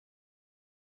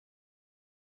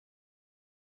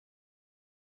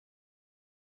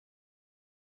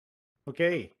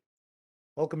Okay,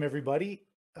 welcome everybody.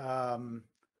 Um,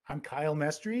 I'm Kyle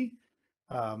Mestery.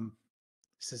 Um,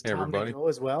 this is Hey Tom everybody, Nadeau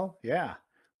as well. Yeah,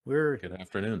 we're good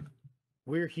afternoon.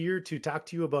 we're here to talk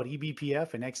to you about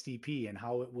eBPF and XDP and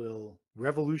how it will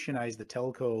revolutionize the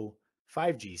telco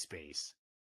 5G space.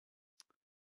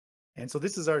 And so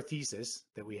this is our thesis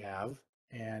that we have,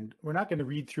 and we're not going to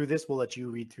read through this. We'll let you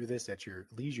read through this at your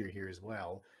leisure here as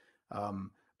well.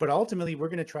 But ultimately, we're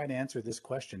going to try to answer this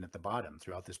question at the bottom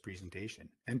throughout this presentation.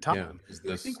 And Yeah, Tom, is I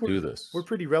this think do we're this?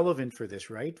 pretty relevant for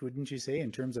this, right? Wouldn't you say,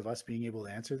 in terms of us being able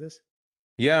to answer this?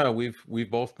 Yeah, we've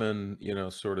both been,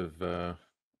 sort of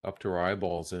up to our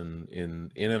eyeballs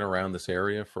in and around this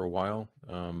area for a while.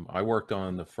 I worked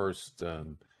on the first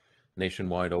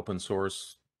nationwide open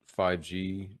source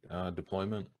 5G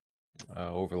deployment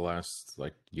over the last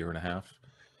like year and a half.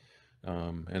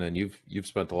 And then you've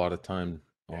spent a lot of time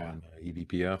Yeah, on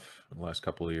eBPF the last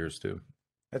couple of years too,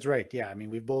 that's right. Yeah, I mean,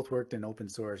 we've both worked in open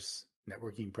source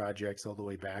networking projects all the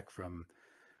way back from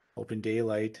Open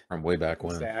Daylight, from way back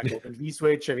when. Stack, Open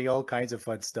vSwitch. I mean, all kinds of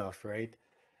fun stuff, right?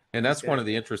 And Used that's to one have, of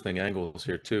the interesting angles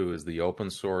here too, is the open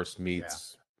source yeah.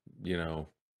 meets, you know,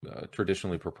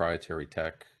 traditionally proprietary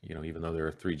tech. Even though there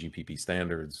are 3GPP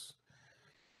standards,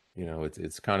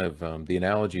 it's kind of the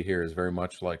analogy here is very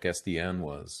much like SDN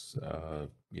was,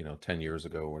 10 years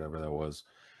ago, whatever that was,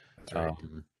 That's right.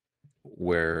 um,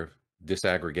 where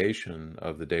disaggregation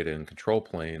of the data in control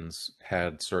planes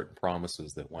had certain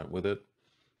promises that went with it.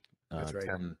 That's right.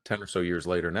 10 or so years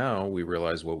later now, we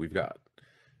realize what we've got.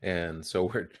 And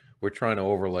so we're trying to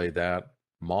overlay that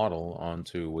model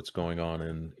onto what's going on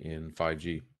in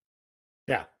 5G.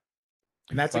 Yeah.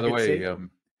 And that's a By the good way, say.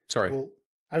 sorry. Well,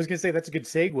 I was going to say that's a good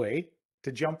segue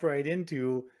to jump right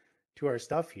into our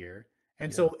stuff here.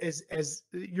 And Yeah. so as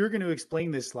you're going to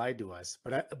explain this slide to us,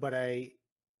 but I,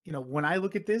 when I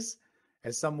look at this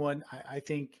as someone, I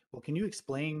think, well, can you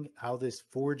explain how this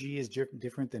 4G is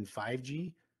different than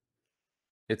 5G?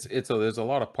 There's a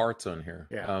lot of parts on here.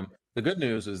 Yeah, The good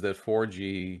news is that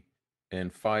 4G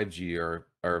and 5G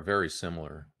are very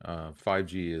similar.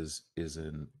 5G is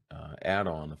an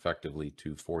add-on effectively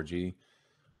to 4G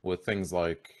with things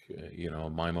like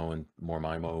MIMO and more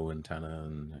MIMO antenna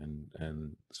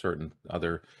and certain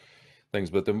other things.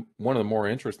 But the one of the more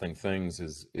interesting things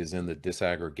is in the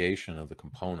disaggregation of the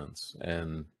components,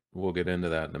 and we'll get into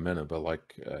that in a minute. But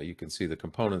like you can see the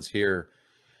components here.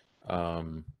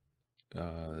 Um,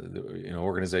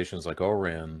 Organizations like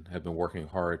ORAN have been working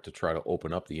hard to try to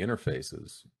open up the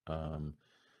interfaces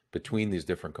between these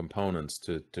different components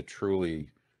to truly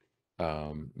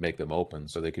make them open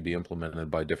so they could be implemented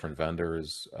by different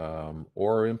vendors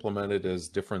or implemented as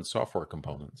different software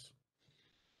components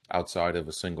outside of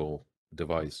a single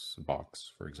device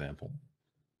box, for example.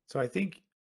 so I think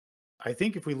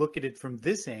if we look at it from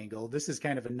this angle, this is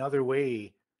kind of another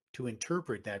way to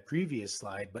interpret that previous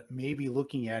slide, but maybe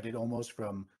looking at it almost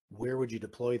from where would you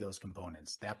deploy those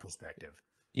components, that perspective.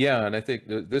 Yeah, and I think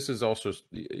this is also,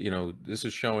 this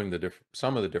is showing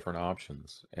some of the different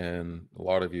options, and a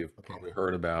lot of you have Okay. probably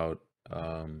heard about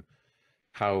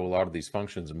how a lot of these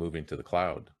functions are moving to the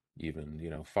cloud. Even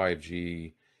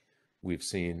 5G, we've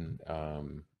seen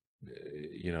the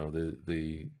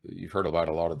you've heard about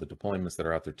a lot of the deployments that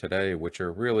are out there today, which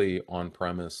are really on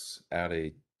premise at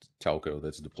a telco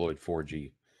that's deployed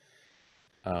 4G.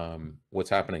 What's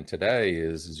happening today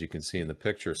is, as you can see in the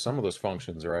picture, some of those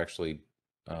functions are actually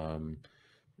um,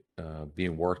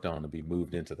 being worked on to be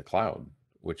moved into the cloud,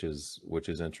 which is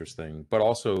interesting, but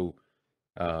also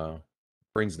uh,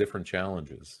 brings different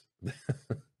challenges than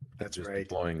That's just right.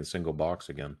 deploying a single box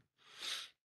again.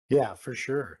 Yeah, for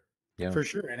sure. Yeah. For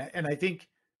sure. And I think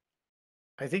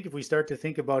if we start to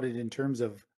think about it in terms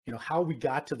of, how we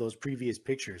got to those previous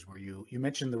pictures where you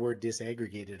mentioned the word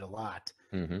disaggregated a lot,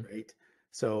 hmm right?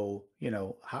 So,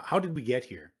 how did we get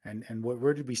here? And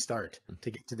where did we start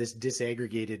to get to this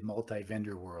disaggregated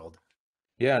multi-vendor world?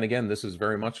 Yeah, and again, this is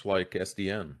very much like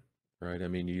SDN, right? I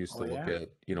mean, you used to Oh look yeah,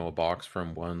 at, a box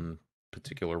from one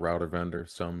particular router vendor.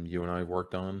 Some you and I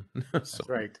worked on, that's some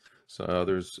right. so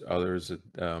others.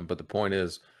 But the point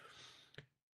is,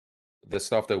 the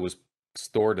stuff that was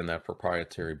stored in that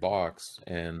proprietary box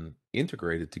and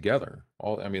integrated together.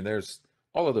 I mean, there's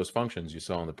all of those functions you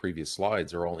saw in the previous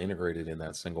slides are all integrated in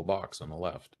that single box on the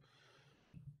left.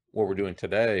 What we're doing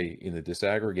today in the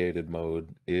disaggregated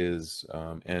mode is,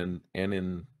 and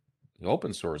in the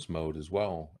open source mode as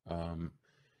well,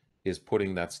 is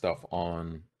putting that stuff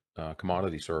on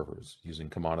commodity servers using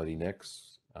commodity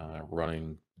NICs,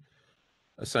 running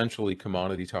essentially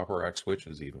commodity top of rack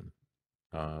switches even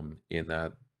in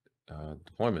that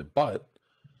deployment. But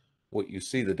what you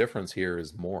see the difference here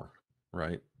is more,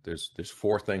 right? there's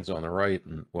four things on the right,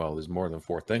 and well, there's more than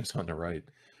four things on the right.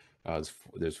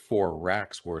 There's four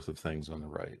racks worth of things on the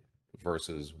right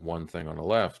versus one thing on the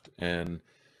left, and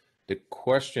the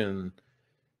question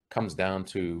comes down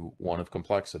to one of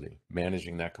complexity,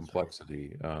 managing that That's right.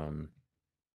 complexity,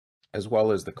 as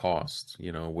well as the cost,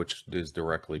 which is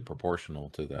directly proportional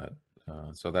to that.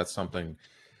 So that's something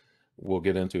we'll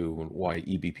get into why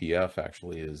eBPF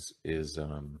actually is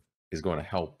going to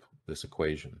help this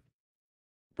equation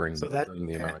So that bring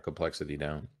the amount of complexity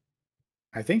down.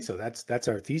 I think so. That's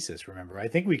our thesis, remember. I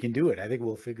think we can do it. I think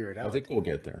we'll figure it I out. think we'll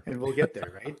get there. And we'll get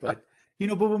there, right? But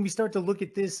but when we start to look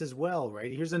at this as well,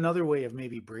 right? Here's another way of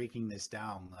maybe breaking this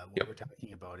down, what Yep. we're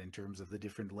talking about in terms of the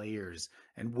different layers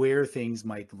and where things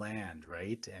might land,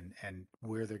 right? And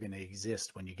where they're going to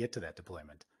exist when you get to that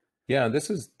deployment. Yeah,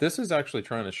 this is actually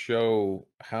trying to show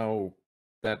how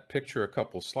that picture a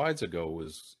couple slides ago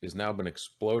is now been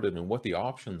exploded and what the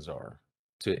options are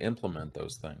to implement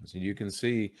those things. And you can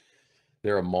see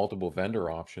there are multiple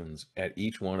vendor options at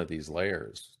each one of these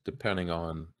layers, depending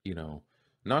on,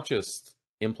 not just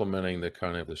implementing the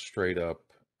kind of the straight up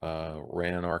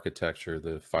RAN architecture,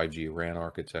 the 5G RAN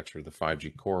architecture, the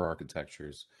 5G core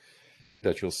architectures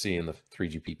that you'll see in the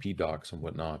 3GPP docs and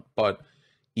whatnot, but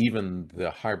even the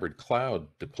hybrid cloud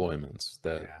deployments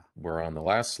that Yeah. were on the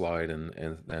last slide, and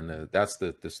that's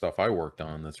the stuff I worked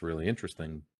on that's really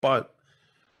interesting. But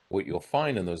what you'll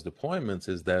find in those deployments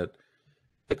is that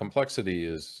the complexity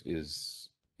is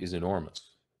enormous.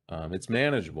 It's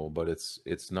manageable, but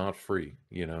it's not free.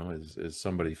 As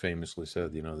somebody famously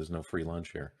said, there's no free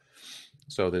lunch here.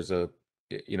 So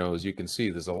as you can see,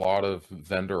 there's a lot of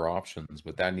vendor options,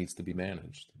 but that needs to be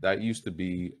managed. That used to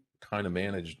be kind of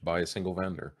managed by a single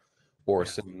vendor or a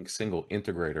Yeah. single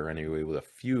integrator anyway, with a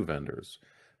few vendors.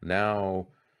 Now,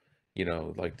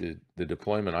 like the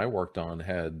deployment I worked on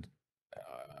had,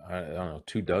 I don't know,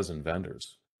 24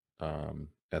 vendors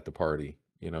at the party,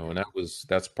 and Yeah.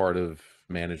 that's part of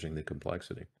managing the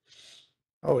complexity.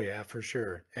 Oh yeah, for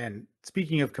sure. And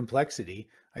speaking of complexity,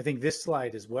 I think this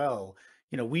slide as well,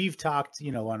 we've talked,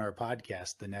 on our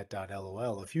podcast, the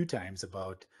net.lol, a few times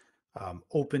about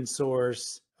open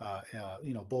source,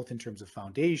 both in terms of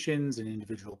foundations and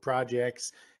individual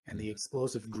projects and the Mhm.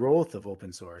 explosive growth of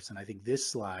open source. And I think this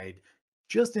slide,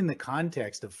 just in the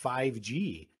context of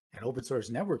 5G and open source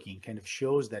networking, kind of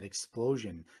shows that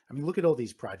explosion. I mean, look at all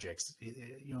these projects,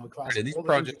 Right, across and these all the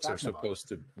things we're projects are talking about. supposed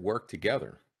to work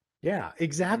together Yeah, in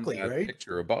exactly, that right?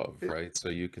 picture above, right? So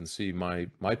you can see my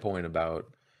point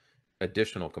about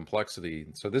additional complexity.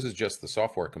 So this is just the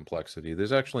software complexity.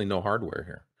 There's actually no hardware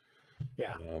here,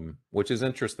 Yeah. which is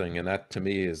interesting. And that to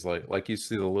me is like you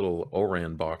see the little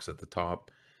ORAN box at the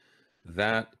top.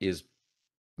 That is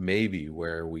maybe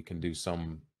where we can do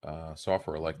some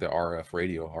software like the RF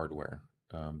radio hardware.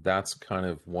 That's kind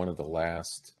of one of the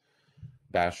last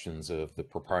bastions of the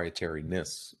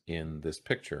proprietariness in this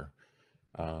picture.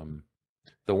 Um,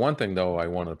 the one thing, though, I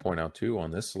wanted to point out too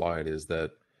on this slide is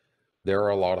that there are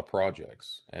a lot of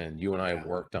projects, and you and I have Yeah.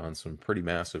 worked on some pretty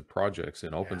massive projects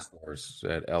in open Yeah. source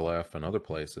at LF and other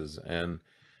places. And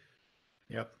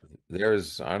Yep.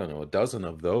 there's, I don't know, a dozen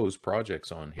of those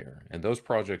projects on here. And those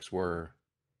projects were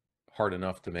hard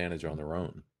enough to manage on their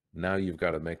own. Now you've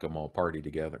got to make them all party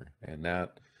together. And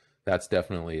that's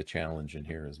definitely a challenge in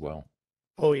here as well.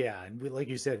 Oh yeah. And like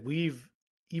you said,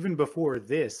 even before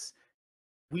this,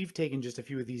 we've taken just a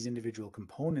few of these individual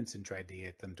components and tried to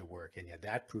get them to work. And yeah,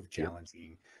 that proved Yep.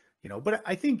 challenging. But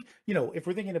I think, if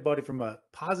we're thinking about it from a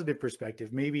positive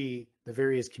perspective, maybe the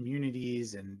various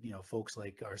communities and, folks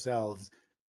like ourselves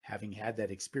having had that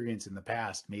experience in the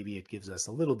past, maybe it gives us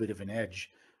a little bit of an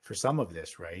edge for some of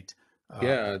this, right?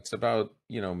 Yeah, it's about,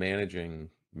 managing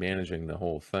the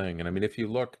whole thing. And I mean, if you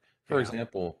look, for Yeah.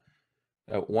 example,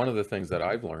 one of the things that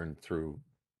I've learned through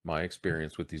my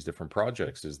experience with these different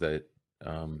projects is that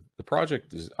the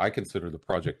project is, I consider the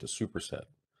project a superset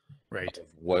Right. of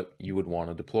what you would want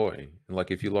to deploy. And like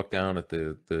if you look down at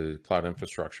the cloud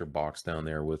infrastructure box down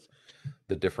there with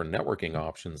the different networking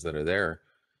options that are there,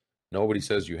 nobody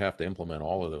says you have to implement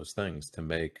all of those things to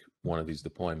make one of these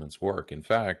deployments work. In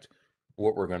fact,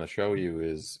 what we're going to show you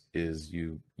is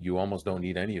you almost don't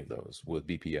need any of those with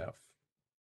BPF.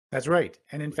 That's right.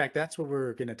 And in fact, that's what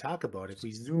we're going to talk about. If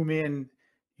we zoom in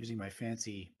using my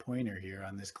fancy pointer here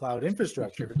on this cloud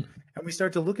infrastructure, and we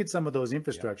start to look at some of those Yeah.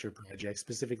 infrastructure projects,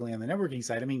 specifically on the networking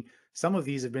side, I mean, some of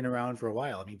these have been around for a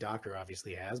while. I mean, Docker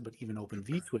obviously has, but even Open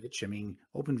vSwitch, I mean,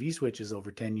 Open vSwitch is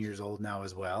over 10 years old now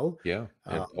as well. Yeah.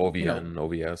 And You know, OVN,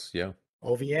 OVS, yeah.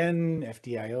 OVN,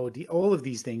 FDIO, all of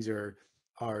these things are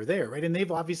there, right? And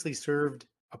they've obviously served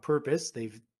a purpose.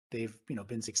 They've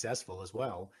been successful as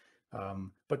well.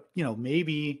 But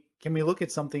maybe can we look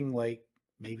at something like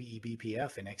maybe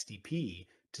eBPF and XDP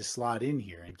to slot in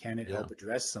here, and can it Yeah. help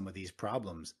address some of these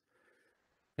problems?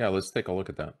 Yeah, let's take a look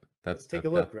at that. Let's take a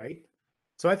look, right?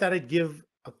 So I thought I'd give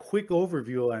a quick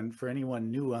overview on for anyone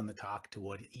new on the talk to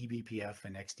what eBPF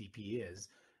and XDP is.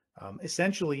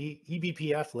 Essentially,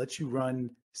 eBPF lets you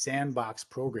run sandbox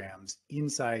programs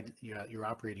inside your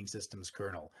operating system's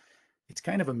kernel. It's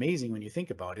kind of amazing when you think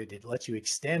about it. It lets you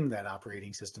extend that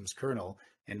operating system's kernel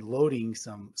and loading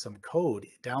some code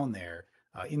down there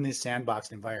in this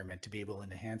sandboxed environment to be able to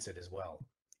enhance it as well.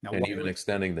 Now, And even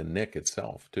extending the NIC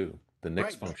itself too, the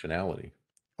NIC's right. functionality.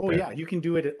 Oh yeah, you can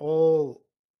do it at all,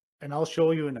 and I'll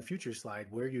show you in a future slide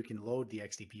where you can load the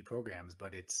XDP programs,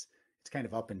 but it's kind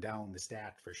of up and down the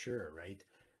stack for sure, right?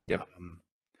 Yep.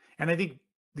 And I think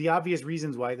the obvious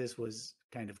reasons why this was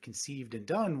kind of conceived and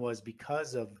done was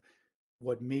because of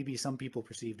what maybe some people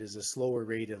perceived as a slower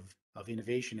rate of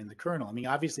innovation in the kernel. I mean,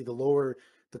 obviously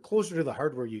the closer to the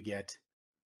hardware you get,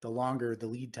 the longer the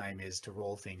lead time is to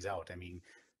roll things out. I mean,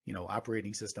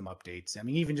 operating system updates. I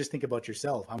mean, even just think about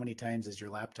yourself. How many times has your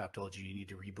laptop told you need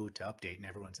to reboot to update, and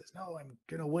everyone says, "No, I'm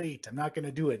gonna wait. I'm not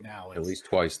gonna do it now." At It's least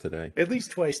twice today. at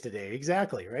least twice today,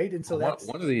 exactly, right? And so Well, that's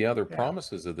one of the other yeah,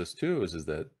 promises of this too is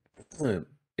that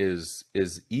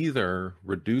is either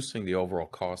reducing the overall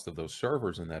cost of those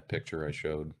servers in that picture I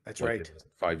showed, that's like the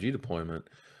right. 5G deployment,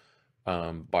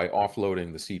 by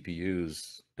offloading the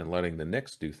CPUs and letting the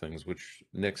NICs do things, which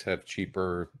NICs have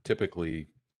typically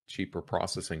cheaper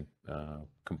processing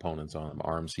components on them,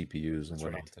 ARM CPUs and That's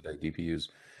whatnot right. today, DPUs.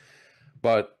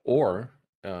 Or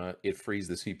it frees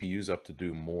the CPUs up to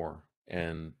do more.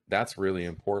 And that's really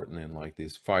important in like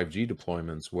these 5G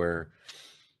deployments where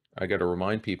I got to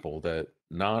remind people that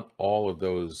not all of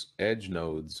those edge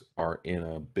nodes are in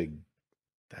a big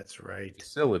That's right.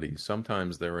 facility.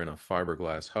 Sometimes they're in a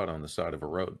fiberglass hut on the side of a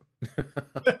road.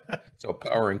 So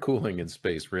power and cooling in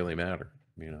space really matter,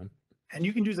 you know? And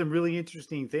you can do some really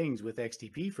interesting things with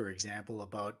XDP, for example,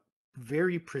 about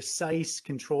very precise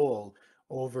control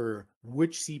over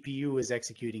which CPU is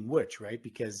executing which, right?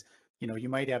 Because you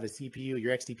might have a CPU,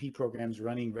 your XDP program's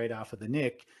running right off of the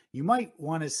NIC. You might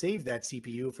want to save that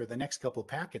CPU for the next couple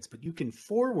packets, but you can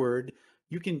forward,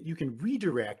 you can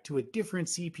redirect to a different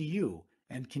CPU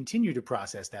and continue to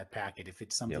process that packet if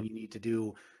it's something Yep. you need to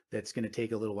do that's going to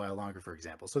take a little while longer, for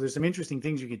example. So there's some interesting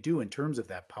things you can do in terms of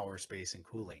that power, space, and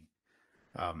cooling.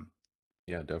 Um,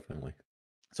 Yeah, definitely.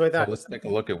 so I So thought, let's take a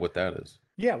look at what that is,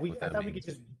 yeah, what I that thought we could means.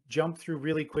 just jump through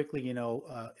really quickly.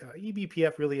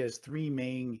 eBPF really has three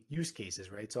main use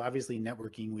cases, right? So obviously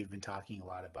networking, we've been talking a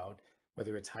lot about,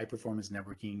 whether it's high performance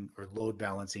networking or load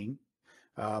balancing.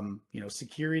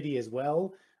 Security as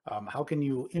well. How can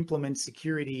you implement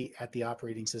security at the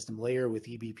operating system layer with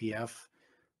eBPF?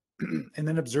 And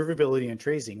then observability and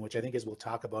tracing, which I think, as we'll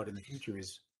talk about in the future,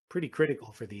 is pretty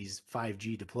critical for these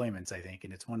 5G deployments, I think.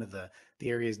 And it's one of the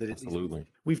areas that at least Absolutely.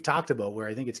 we've talked about where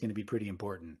I think it's going to be pretty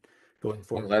important going Well,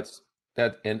 forward. that's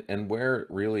that, and where it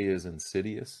really is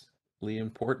insidiously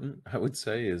important, I would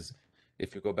say, is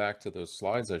if you go back to those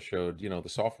slides I showed, the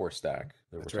software stack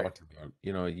that we're That's right. talking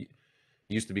about,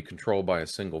 used to be controlled by a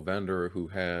single vendor who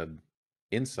had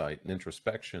insight and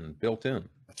introspection built in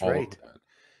That's all over right. that.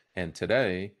 And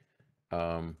today,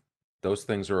 um, those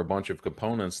things are a bunch of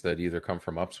components that either come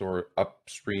from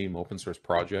upstream open source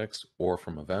projects or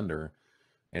from a vendor,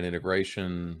 and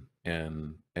integration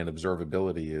and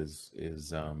observability is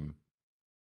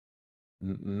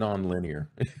non-linear,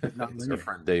 It's not as our linear.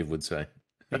 friend Dave would say.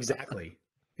 Exactly.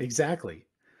 Exactly.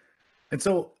 And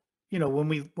so, when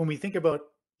we think about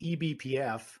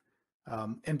eBPF,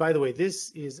 and by the way,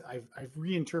 this is I've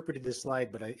reinterpreted this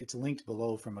slide, but it's linked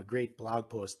below from a great blog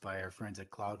post by our friends at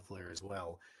Cloudflare as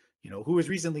well. Who as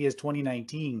recently as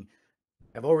 2019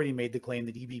 have already made the claim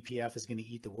that eBPF is going to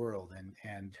eat the world,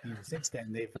 and since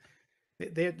then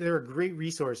they're a great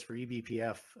resource for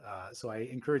eBPF. So I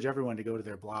encourage everyone to go to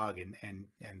their blog, and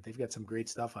they've got some great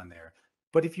stuff on there.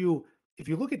 But if you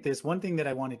look at this, one thing that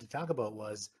I wanted to talk about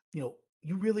was,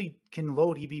 you really can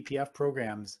load eBPF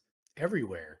programs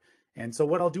everywhere. And so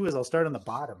what I'll do is I'll start on the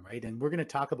bottom, right? And we're going to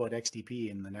talk about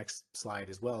XDP in the next slide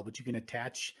as well, but you can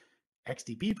attach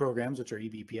XDP programs, which are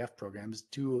eBPF programs,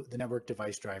 to the network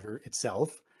device driver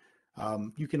itself.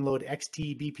 You can load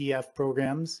XTBPF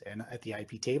programs and at the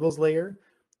IP tables layer.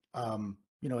 At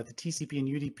the TCP and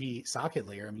UDP socket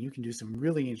layer, I mean, you can do some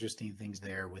really interesting things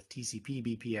there with TCP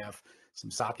BPF, some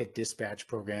socket dispatch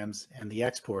programs, and the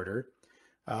exporter.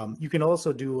 You can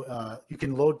also you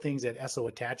can load things at SO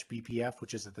attach BPF,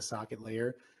 which is at the socket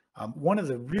layer. One of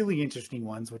the really interesting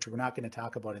ones, which we're not going to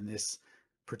talk about in this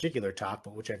particular talk,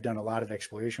 but which I've done a lot of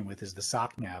exploration with, is the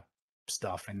sock map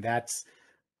stuff, and that's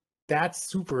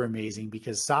super amazing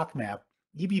because sockmap,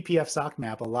 eBPF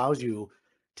sockmap allows you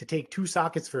to take two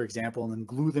sockets, for example, and then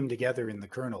glue them together in the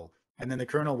kernel. And then the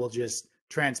kernel will just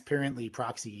transparently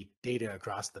proxy data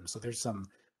across them. So there's some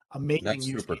amazing That's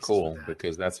use super cases with cool that.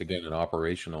 because that's again an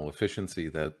operational efficiency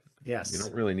that you Yes,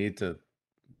 don't really need to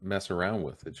mess around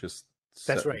with. It's just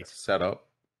that's right. set up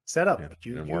Set up. and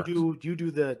You it you works. do you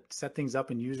do the set things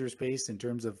up in user space in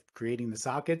terms of creating the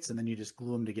sockets, and then you just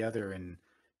glue them together and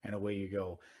away you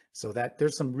go. So that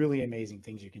there's some really amazing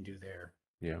things you can do there.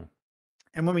 Yeah.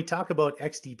 And when we talk about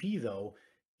XDP, though,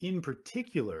 in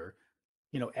particular,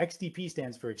 XDP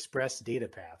stands for Express Data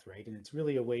Path, right? And it's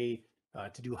really a way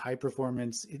to do high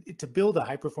performance, to build a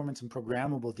high performance and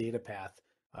programmable data path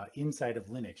inside of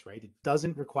Linux, right? It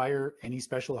doesn't require any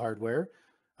special hardware.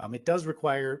 It does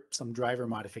require some driver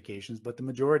modifications, but the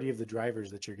majority of the drivers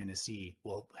that you're going to see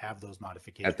will have those At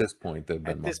modifications this point, they've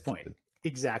been at this point. modified.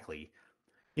 Exactly.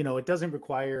 It doesn't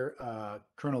require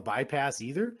kernel bypass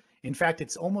either. In fact,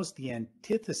 it's almost the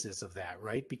antithesis of that,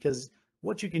 right? Because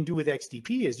what you can do with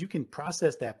XDP is you can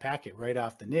process that packet right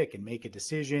off the NIC and make a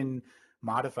decision,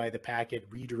 modify the packet,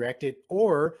 redirect it,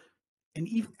 and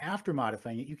even after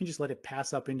modifying it, you can just let it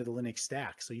pass up into the Linux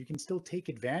stack. So you can still take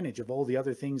advantage of all the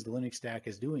other things the Linux stack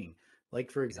is doing, like,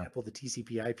 for Yeah. example, the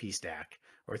TCP IP stack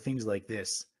or things like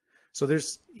this. So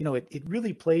it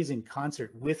really plays in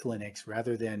concert with Linux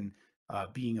rather than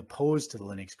being opposed to the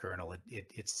Linux kernel.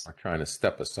 It's Are trying to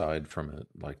step aside from it,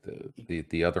 like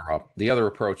the other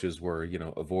approaches were,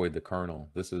 avoid the kernel.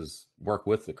 This is work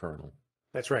with the kernel.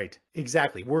 That's right.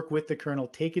 Exactly. Work with the kernel,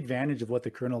 take advantage of what the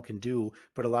kernel can do,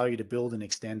 but allow you to build and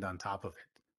extend on top of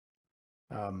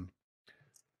it.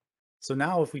 So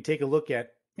now if we take a look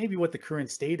at maybe what the current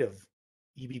state of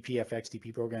eBPF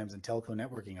XDP programs and telco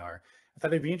networking are, I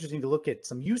thought it'd be interesting to look at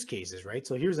some use cases, right?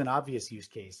 So here's an obvious use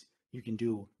case you can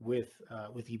do with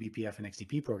eBPF and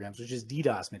XDP programs, which is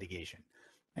DDoS mitigation.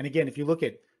 And again, if you look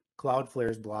at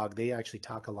Cloudflare's blog, they actually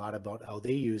talk a lot about how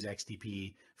they use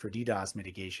XDP for DDoS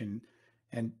mitigation.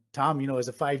 And Tom, as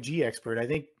a 5G expert, I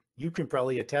think you can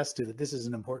probably attest to that this is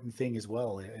an important thing as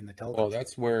well in the Well, telco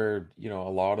that's space. where, a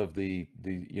lot of the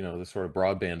sort of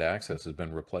broadband access has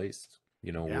been replaced,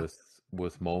 Yeah,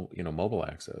 mobile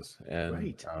access. And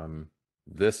right.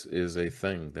 this is a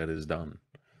thing that is done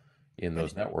in And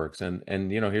those networks. And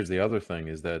here's the other thing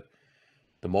is that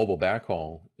the mobile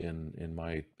backhaul in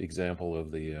my example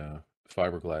of the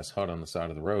fiberglass hut on the side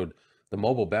of the road, the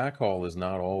mobile backhaul is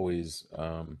not always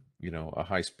a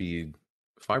high speed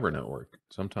fiber network.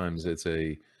 Sometimes it's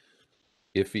a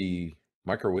iffy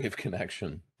microwave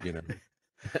connection, it,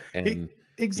 and you could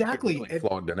exactly. really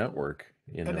flog the network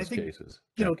in And I those think, cases.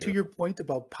 That to your careful. point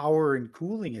about power and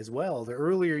cooling as well, the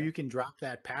earlier Yeah. you can drop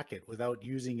that packet without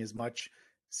using as much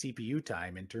CPU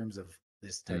time in terms of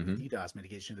this type of Hmm. DDoS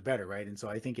mitigation, the better, right? And so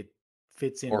I think it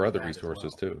fits in Or with other that as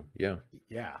resources well. too. Yeah.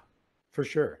 Yeah, for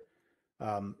sure.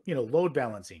 Load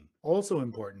balancing also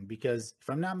important because if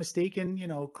I'm not mistaken,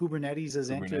 Kubernetes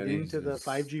has entered Kubernetes into the is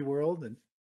 5G world, and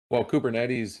Well,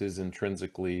 Kubernetes is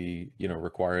intrinsically,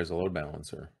 requires a load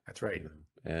balancer, that's right. you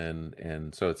know,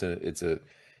 and so it's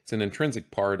an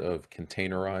intrinsic part of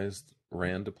containerized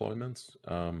RAN deployments.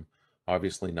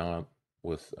 Obviously not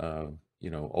with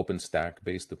OpenStack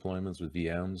based deployments with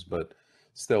VMs, but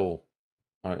still,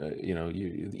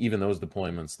 even those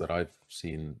deployments that I've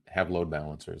seen have load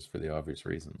balancers for the obvious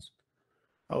reasons.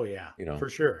 Oh yeah, You know, for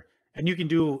sure. And you can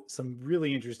do some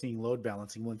really interesting load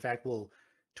balancing. Well, in fact,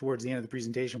 towards the end of the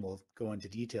presentation, we'll go into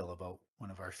detail about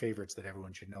one of our favorites that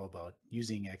everyone should know about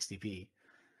using XDP.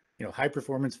 High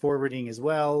performance forwarding as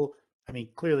well. I mean,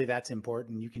 clearly that's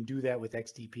important. You can do that with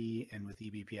XDP and with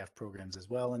eBPF programs as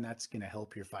well, and that's going to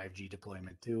help your 5G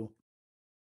deployment too.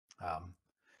 Um,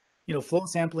 flow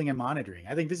sampling and monitoring.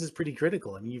 I think this is pretty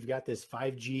critical. I mean, you've got this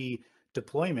 5G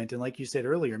deployment, and like you said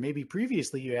earlier, maybe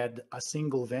previously you had a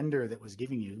single vendor that was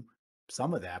giving you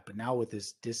some of that, but now with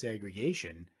this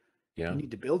disaggregation, you yeah.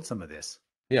 need to build some of this.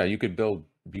 Yeah, you could build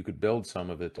some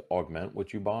of it to augment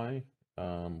what you buy,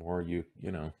 or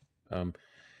um,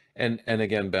 and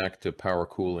again back to power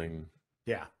cooling,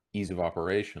 Yeah. ease of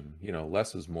operation.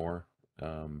 Less is more,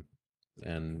 um,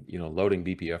 and loading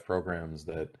BPF programs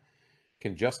that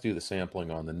can just do the sampling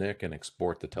on the NIC and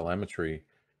export the telemetry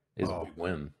is a Oh, big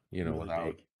win. really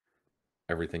Without big.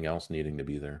 everything else needing to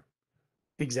be there.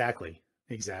 Exactly.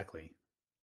 Exactly.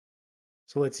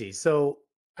 So let's see. So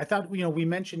I thought, we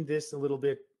mentioned this a little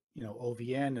bit,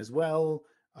 OVN as well.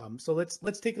 So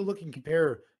let's take a look and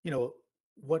compare,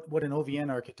 what an OVN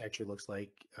architecture looks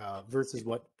like versus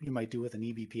what you might do with an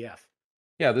eBPF.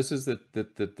 Yeah, this is the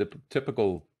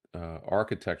typical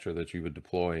architecture that you would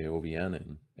deploy OVN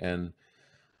in, and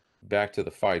back to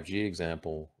the 5G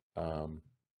example,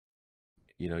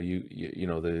 you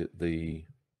know the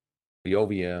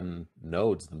OVN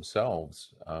nodes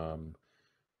themselves,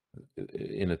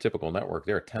 in a typical network,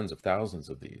 there are tens of thousands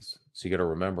of these. So you got to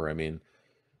remember, I mean,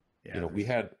 Yeah, we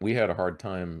had a hard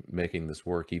time making this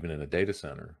work even in a data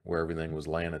center where everything was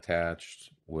LAN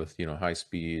attached with, high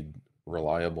speed,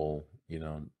 reliable,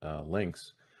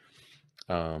 links.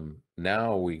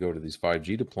 Now we go to these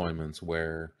 5G deployments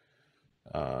where,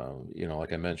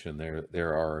 like I mentioned,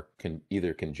 there are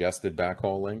either congested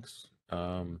backhaul links.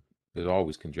 There's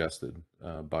always congested,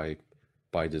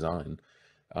 by design.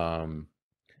 Um,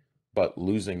 but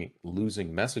losing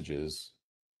messages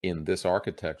in this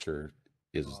architecture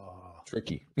is oh,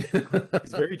 tricky.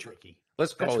 it's very tricky.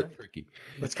 Let's That's call it right. tricky.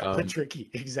 Let's call it Um, tricky.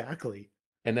 Exactly.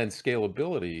 and then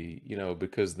scalability,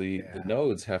 because the Yeah.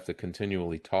 nodes have to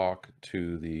continually talk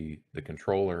to the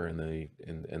controller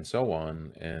and so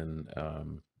on, and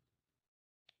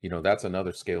that's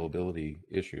another scalability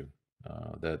issue,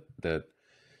 that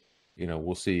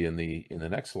we'll see in the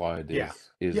next slide Yeah.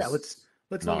 Yeah. is Let's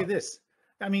look at not. this.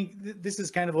 I mean, this is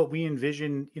kind of what we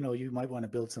envision. You might want to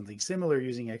build something similar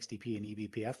using XDP and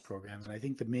eBPF programs. And I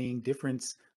think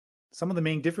some of the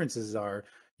main differences are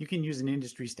you can use an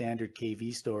industry standard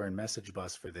KV store and message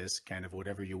bus for this, kind of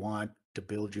whatever you want to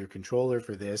build your controller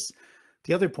for this.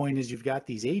 The other point is you've got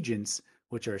these agents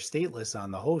which are stateless on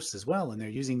the hosts as well, and they're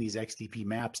using these XDP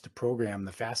maps to program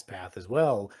the fast path as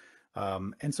well.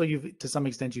 And so to some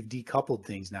extent, you've decoupled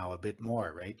things now a bit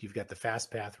more, right? You've got the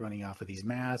fast path running off of these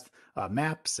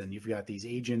maps, and you've got these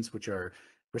agents which are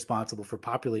responsible for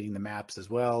populating the maps as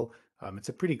well. It's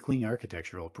a pretty clean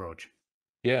architectural approach.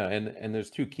 Yeah, and there's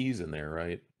two keys in there,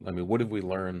 right? I mean, what did we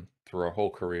learn through our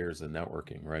whole careers in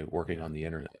networking, right? Working Yeah, on the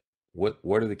internet. What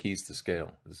are the keys to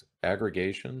scale? Is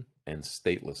aggregation and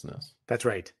statelessness, that's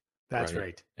right. That's right?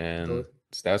 right. And Tho-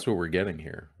 that's what we're getting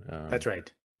here. That's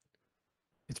right.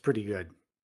 It's pretty good.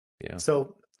 Yeah,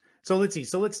 So, so let's see.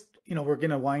 So we're going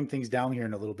to wind things down here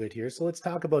in a little bit here. So let's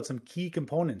talk about some key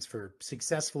components for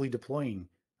successfully deploying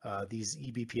these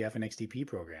eBPF and XDP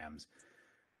programs.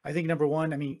 I think number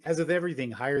one, I mean, as with everything,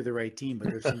 hire the right team, but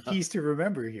there's some keys to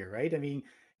remember here, right? I mean,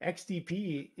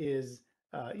 XDP is,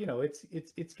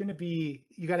 it's going to be,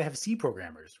 you got to have C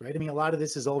programmers, right? I mean, a lot of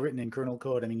this is all written in kernel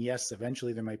code. I mean, yes,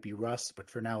 eventually there might be Rust, but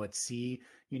for now it's C.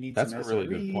 You need some that's a really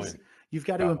good SREs. point, You've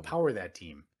got to Kyle. empower that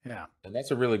team. Yeah. And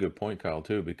that's a really good point, Kyle,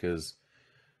 too, because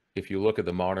if you look at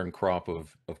the modern crop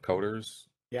of coders,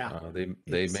 Yeah. they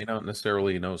It's may not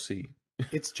necessarily know C.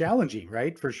 it's challenging,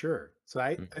 right? For sure. So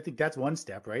Mm. I think that's one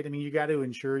step, right? I mean, you got to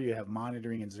ensure you have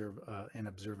monitoring and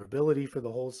observability for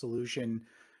the whole solution.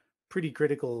 Pretty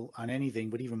critical on anything,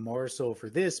 but even more so for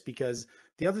this, because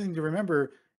the other thing to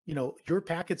remember, your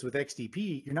packets with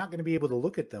XDP, you're not going to be able to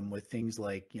look at them with things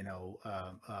like,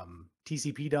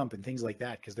 TCP dump and things like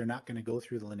that, because they're not going to go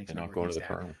through the Linux And not go networking to the stack.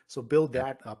 kernel. So build Yeah.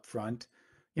 that up front.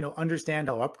 Understand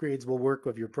how upgrades will work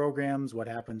of your programs, what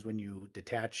happens when you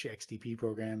detach XDP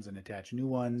programs and attach new So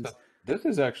ones. this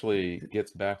is actually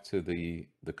gets back to the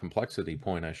complexity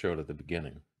point I showed at the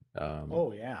beginning. Um,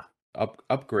 Oh yeah,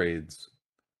 upgrades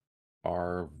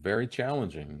are very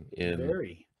challenging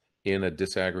very. in a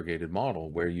disaggregated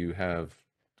model where you have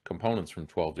components from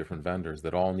 12 different vendors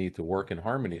that all need to work in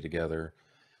harmony together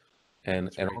and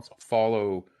That's and right. also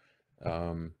follow.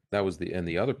 That was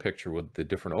the other picture with the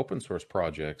different open source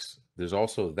projects. There's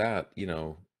also that,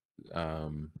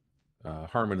 um,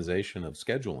 harmonization of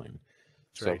scheduling,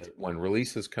 That's so right. that when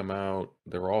releases come out,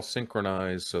 they're all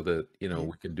synchronized so that Yeah.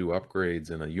 we can do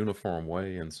upgrades in a uniform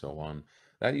way and so on.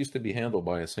 That used to be handled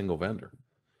by a single vendor.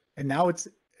 And now it's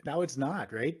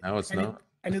not, right? Now it's And it not.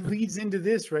 and it leads into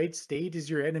this, right? State is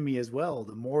your enemy as well.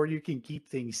 The more you can keep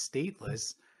things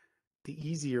stateless, the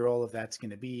easier all of that's going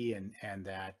to be, and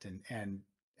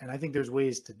I think there's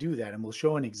ways to do that, and we'll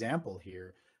show an example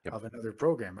here Yep. of another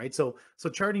program, right? So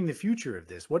charting the future of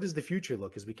this, what does the future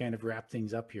look as we kind of wrap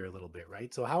things up here a little bit,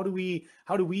 right? So how do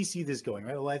we see this going,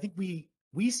 right? Well, I think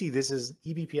we see this as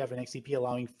eBPF and XCP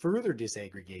allowing further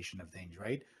disaggregation of things,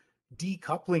 right?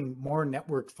 Decoupling more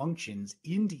network functions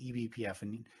into eBPF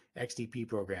and XDP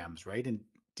programs, right? And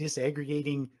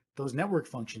disaggregating those network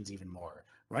functions even more,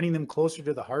 running them closer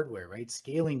to the hardware, right?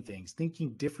 Scaling things,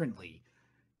 thinking differently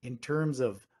in terms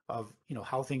of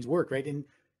how things work, right? And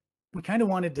we kind of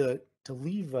wanted to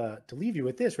leave you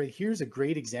with this, right? Here's a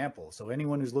great example. So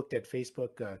anyone who's looked at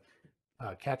Facebook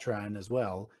Catron as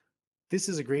well, this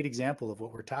is a great example of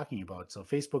what we're talking about. So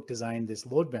Facebook designed this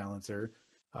load balancer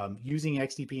using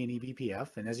XDP and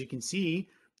eBPF, and as you can see,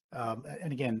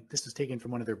 and again, this is taken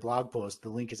from one of their blog posts. The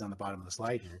link is on the bottom of the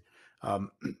slide here.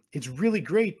 It's really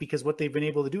great because what they've been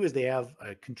able to do is they have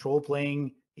a control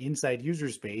plane inside user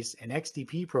space, an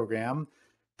XDP program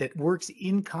that works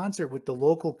in concert with the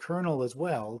local kernel as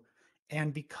well.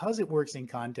 And because it works in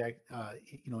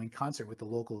in concert with the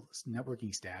local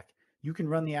networking stack, you can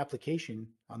run the application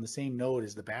on the same node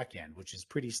as the backend, which is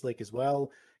pretty slick as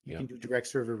well. You can do direct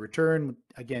server return,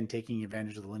 again, taking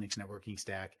advantage of the Linux networking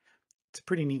stack. It's a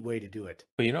pretty neat way to do it.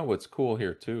 But you know what's cool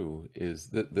here too is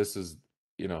that this is,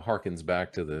 harkens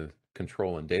back to the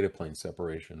control and data plane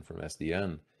separation from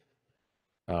SDN.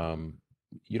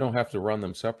 You don't have to run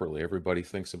them separately. Everybody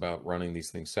thinks about running these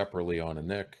things separately on a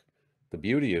NIC. The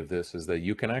beauty of this is that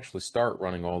you can actually start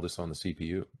running all this on the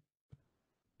CPU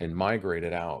and migrate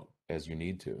it out as you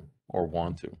need to or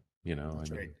want to.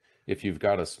 That's right. If you've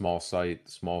got a small site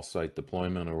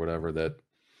deployment or whatever that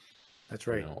That's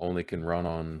right. only can run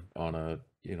on a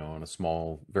on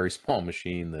a very small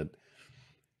machine that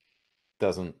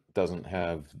doesn't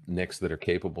have NICs that are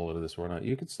capable of this or not,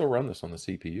 you can still run this on the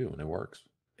CPU and it works.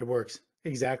 It works.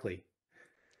 Exactly.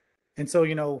 And so,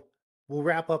 we'll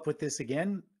wrap up with this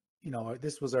again.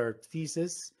 This was our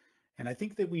thesis. And I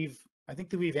think that we've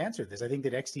answered this. I think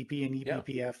that XDP and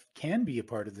eBPF can be a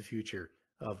part of the future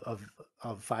of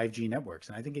 5G networks.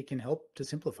 And I think it can help to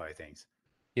simplify things.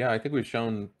 Yeah, I think we've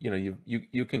shown,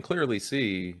 you can clearly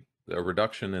see a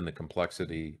reduction in the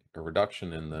complexity, a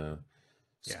reduction in the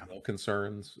scale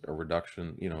concerns, a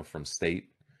reduction, from state,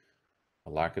 a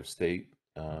lack of state,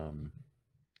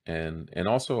 and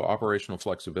also operational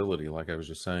flexibility. Like I was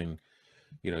just saying,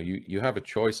 you have a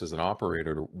choice as an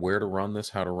operator to where to run this,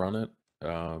 how to run it,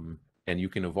 and you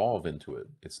can evolve into it.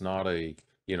 It's not a,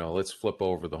 let's flip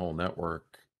over the whole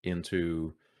network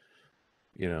into,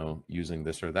 using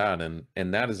this or that,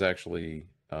 and that is actually,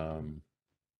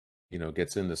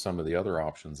 gets into some of the other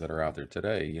options that are out there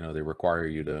today. They require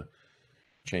you to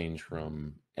change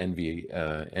from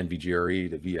NVGRE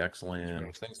to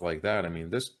VXLAN, things like that. I mean,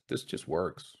 this just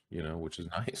works, which is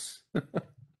nice.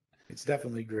 It's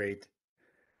definitely great.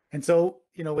 And so,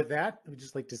 with that, we'd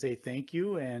just like to say thank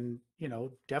you, and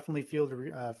definitely feel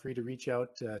free to reach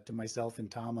out to myself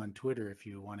and Tom on Twitter if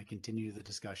you want to continue the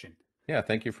discussion. Yeah,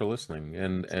 thank you for listening,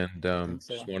 and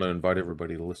just want to invite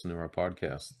everybody to listen to our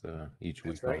podcast each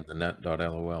week on the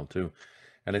net.lol too.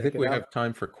 And I think we have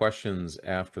time for questions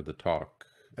after the talk.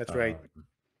 That's right.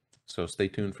 So stay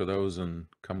tuned for those and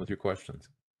come with your questions.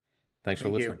 Thanks for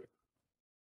listening.